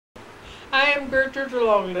I am Gertrude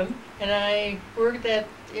Logelin, and I worked at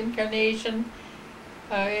Incarnation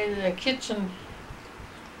in the kitchen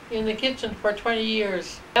for 20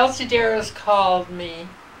 years. Elsie Darris called me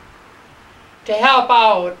to help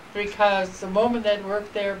out because the woman that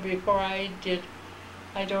worked there before I did,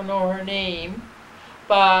 I don't know her name,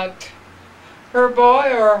 but her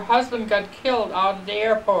boy or her husband got killed out of the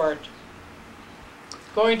airport,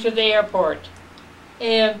 going to the airport.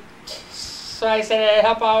 And so I said I'd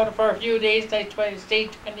help out for a few days, and I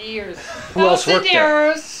stayed 20 years. Who else worked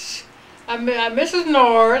there? Mrs.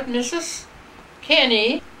 Nord, Mrs.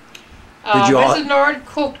 Kenny. Mrs. Nord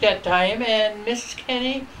cooked that time, and Mrs.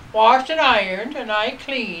 Kenny washed and ironed, and I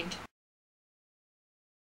cleaned.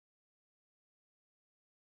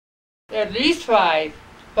 At least 5.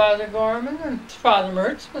 Father Gorman and Father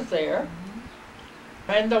Mertz was there.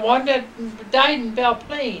 And the one that died in Belle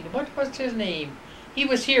Plaine, what was his name? He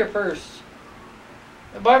was here first.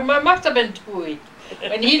 But it must have been Tui.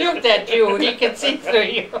 When he looked at you, he could see through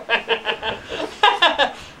you. Well,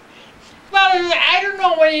 I don't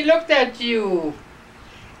know, when he looked at you,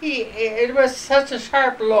 it was such a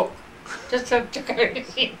sharp look. Just to kind of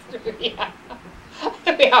see through you.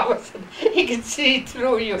 He could see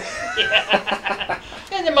through you. Yeah.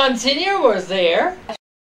 And the Monsignor was there.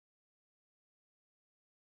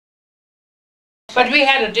 But we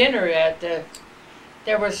had a dinner at the,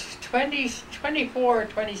 there was 24 or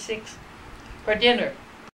 26 for dinner.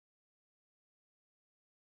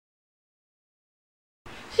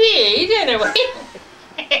 She ate anyway.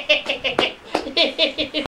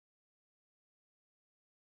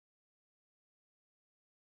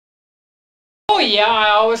 Oh yeah, I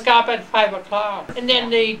always got up at 5 o'clock. And then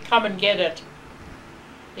they'd come and get it.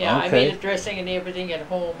 Yeah, okay. I made the dressing and everything at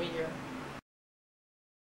home here.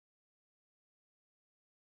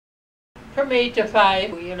 From 8 to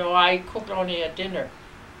 5, you know, I cooked only at dinner.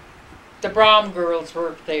 The Brom girls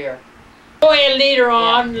worked there. Oh, and later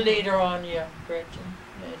on, yeah, Gretchen.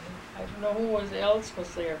 And I don't know who else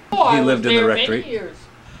was there. Oh, he lived in the Rectory. Many years.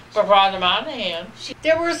 For Father Monahan.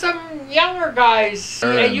 There were some younger guys.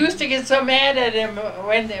 I used to get so mad at him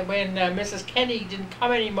when Mrs. Kenny didn't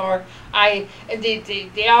come anymore.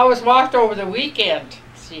 They always walked over the weekend,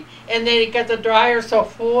 see, and they got the dryer so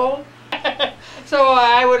full. So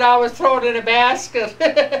I would always throw it in a basket.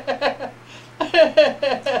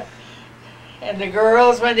 And the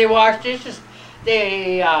girls, when they washed dishes,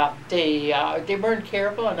 they weren't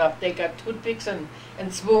careful enough. They got toothpicks and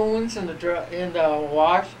spoons in the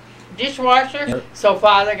dishwasher. Yep. So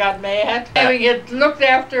Father got mad. And we get looked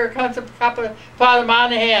after a cup of Father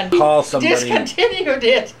Monahan. Call somebody. Discontinued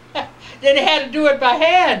it. Then they had to do it by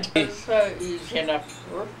hand. It was easy enough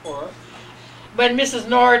to work for. When Mrs.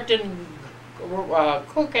 Nord didn't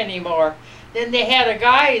cook anymore, then they had a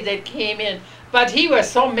guy that came in, but he was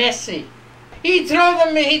so messy. He'd throw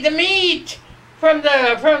the meat from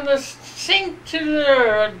the sink to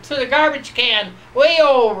the garbage can way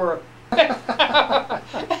over.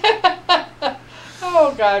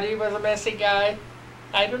 Oh God, he was a messy guy.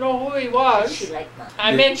 I don't know who he was.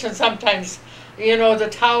 I mentioned sometimes, you know, the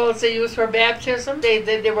towels they used for baptism,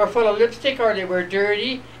 they were full of lipstick or they were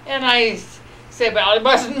dirty, and I said, well, it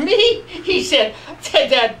wasn't me. He said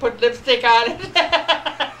Dad put lipstick on it.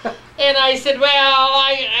 And I said, well,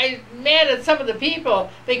 I mad at some of the people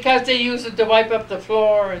because they used it to wipe up the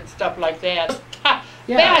floor and stuff like that.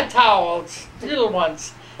 Bad towels, little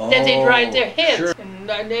ones, that they dried their heads. Sure.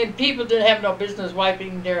 And people didn't have no business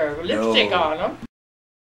wiping their lipstick on them.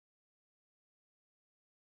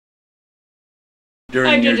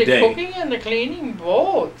 During your day? I did the cooking and the cleaning,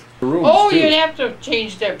 both. Rooms, you'd have to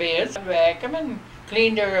change their beds, vacuum and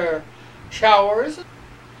clean their showers.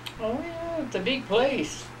 Oh yeah, it's a big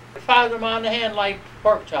place. Father Monahan liked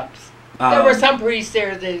pork chops. There were some priests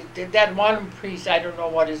there, that one priest, I don't know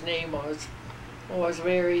what his name was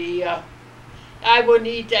very, I wouldn't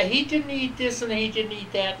eat that. He didn't eat this and he didn't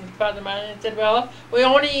eat that. And Father Monahan said, well, we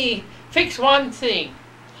only fix one thing.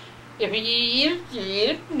 If you eat it, you eat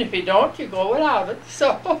it, and if you don't, you go without it.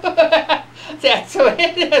 So that's what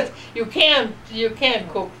it is. You can't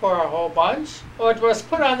cook for a whole bunch. Well, it was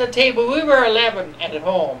put on the table. We were 11 at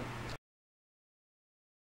home.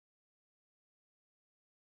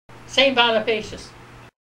 St. Bonifacius.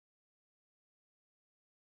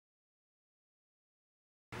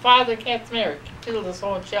 Father Katzmarek filled his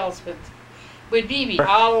own shells with BB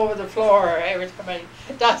all over the floor every time I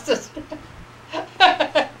dusted.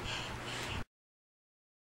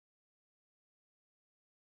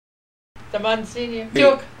 The Monsignor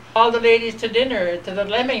took all the ladies to dinner to the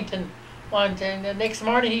Leamington one day, and the next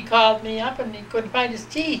morning he called me up and he couldn't find his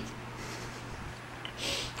teeth.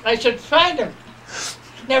 I should find them.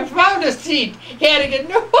 Never found a seat. He had to get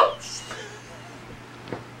notes.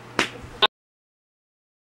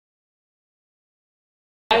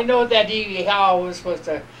 I know that he always was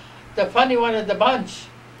the funny one of the bunch,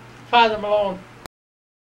 Father Malone.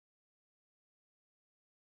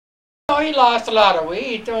 Oh, he lost a lot of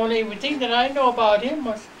weight. The only thing that I know about him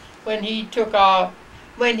was when he took off,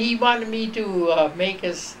 when he wanted me to make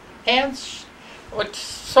his hands,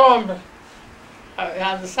 sew them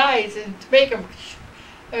on the sides and to make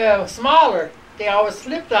them smaller. They always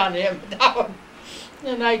slipped on him down,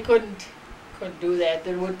 and I couldn't do that.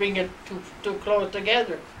 They would bring it too close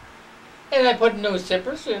together. And I put new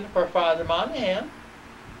zippers in for Father Monahan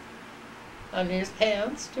on his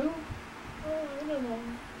hands too. Oh, I don't know.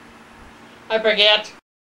 I forget.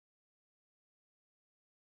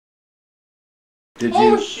 Did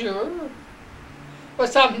Oh, you? sure.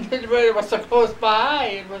 Was something that was so close by.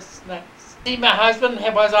 It was nice. See, my husband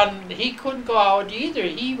he couldn't go out either.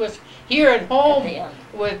 He was here at home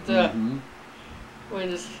with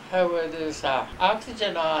his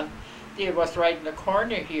oxygen on. It was right in the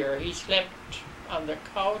corner here. He slept on the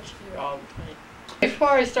couch here all the time. Before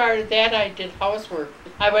I started that, I did housework.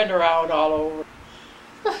 I went around all over.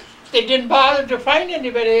 They didn't bother to find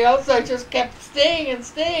anybody else. I just kept staying and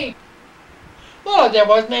staying. Well, there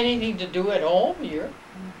wasn't anything to do at home here.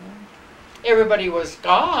 Everybody was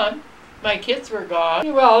gone. My kids were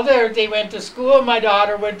gone. Well, they went to school. My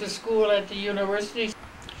daughter went to school at the university.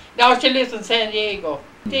 Now she lives in San Diego.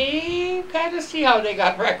 They kind of see how they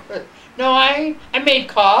got breakfast. No, I made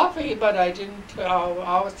coffee, but I didn't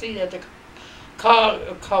always see that the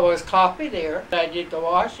was coffee there. I did the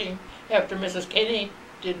washing after Mrs. Kenny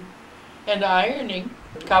did, and the ironing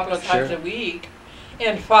a couple of times a week.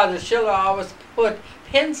 And Father Schiller always put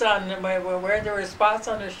pins on them where there were spots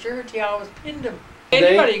on his shirt. He always pinned them.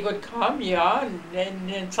 Anybody could come, yeah, and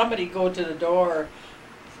then somebody go to the door.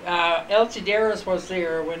 Elsie Darris was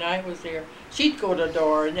there when I was there. She'd go to the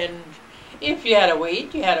door, and then if you had to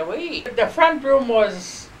wait, you had to wait. The front room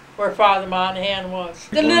was where Father Monahan was.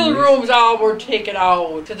 The little rooms all were taken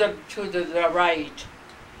out to the right.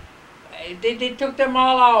 They took them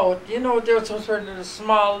all out. You know, there was sort of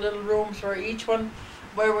small little rooms for each one,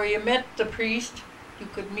 where you met the priest. You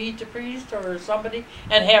could meet the priest or somebody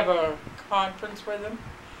and have a conference with him.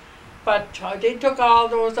 But they took all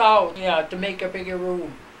those out, yeah, to make a bigger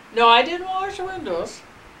room. No, I didn't wash the windows.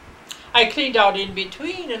 I cleaned out in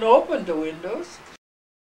between and opened the windows.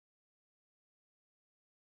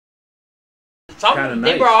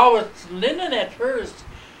 They were always linen at first,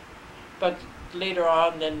 but later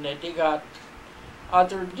on then they got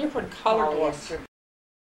other different colored ones.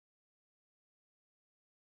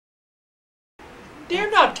 They're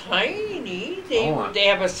not tiny. They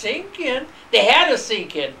have a sink in. They had a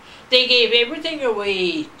sink in. They gave everything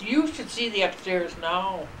away. You should see the upstairs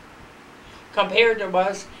now. Compared to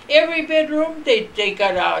us, every bedroom they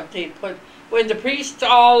got out. They put, when the priests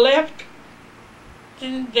all left,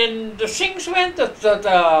 then the sinks went,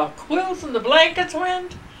 the quilts and the blankets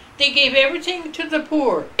went. They gave everything to the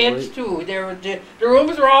poor. Beds too. The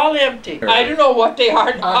rooms were all empty. I don't know what they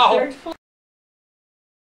are now.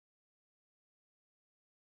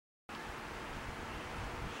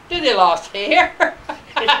 They lost hair,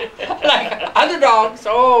 like other dogs.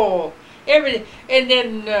 Oh, everything. And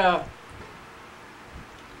then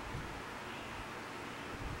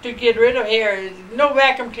to get rid of hair, no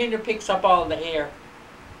vacuum cleaner picks up all the hair.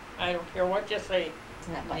 I don't care what you say.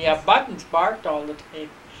 Isn't that Buttons? Yeah, Buttons barked all the time.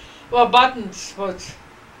 Well, Buttons was.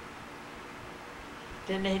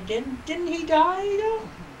 Didn't he die though?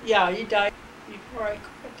 Yeah, he died before I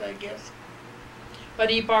quit, I guess. But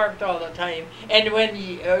he barked all the time. And when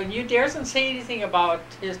you daresn't say anything about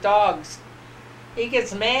his dogs, he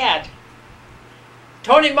gets mad.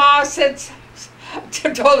 Tony Moss told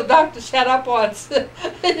the doctor to shut up once.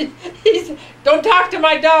 He said, "Don't talk to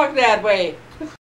my dog that way."